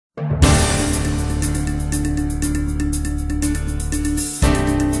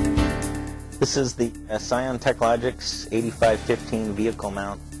This is the Psion Teklogix 8515 vehicle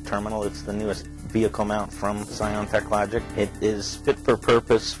mount terminal. It's the newest vehicle mount from Psion Teklogix. It is fit for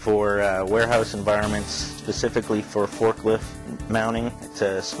purpose for warehouse environments, specifically for forklift mounting. It's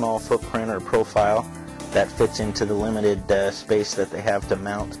a small footprint or profile that fits into the limited space that they have to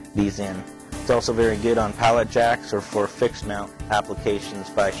mount these in. It's also very good on pallet jacks or for fixed mount applications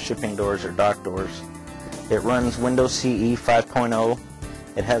by shipping doors or dock doors. It runs Windows CE 5.0.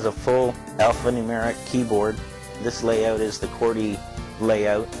 It has a full Alpha-Numeric keyboard. This layout is the QWERTY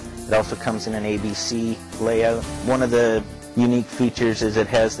layout. It also comes in an ABC layout. One of the unique features is it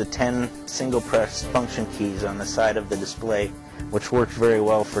has the 10 single press function keys on the side of the display, which works very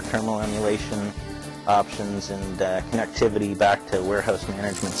well for terminal emulation options and connectivity back to warehouse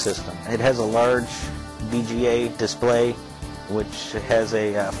management system. It has a large VGA display, which has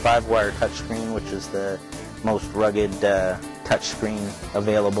a 5-wire touchscreen, which is the most rugged touchscreen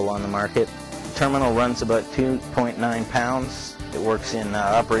available on the market. The terminal runs about 2.9 pounds. It works in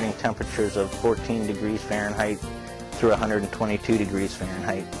operating temperatures of 14 degrees Fahrenheit through 122 degrees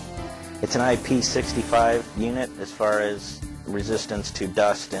Fahrenheit. It's an IP65 unit as far as resistance to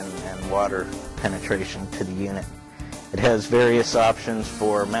dust and water penetration to the unit. It has various options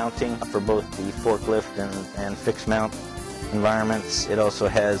for mounting for both the forklift and fixed mount environments. It also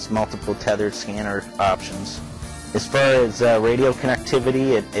has multiple tethered scanner options. As far as radio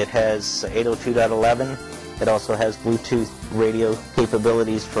connectivity, it has 802.11. It also has Bluetooth radio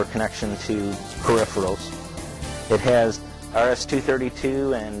capabilities for connection to peripherals. It has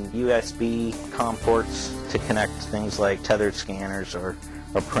RS-232 and USB COM ports to connect things like tethered scanners or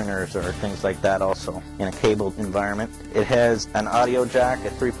printers or things like that also in a cabled environment. It has an audio jack, a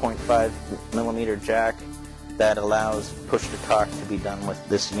 3.5 millimeter jack that allows push-to-talk to be done with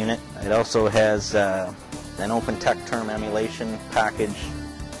this unit. It also has an open tech term emulation package,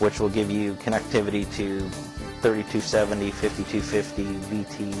 which will give you connectivity to 3270, 5250,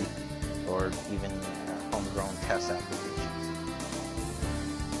 VT, or even homegrown test applications.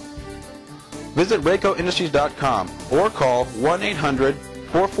 Visit RACOindustries.com or call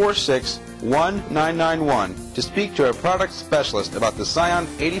 1-800-446-1991 to speak to a product specialist about the Psion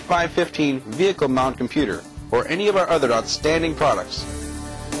 8515 vehicle mount computer or any of our other outstanding products.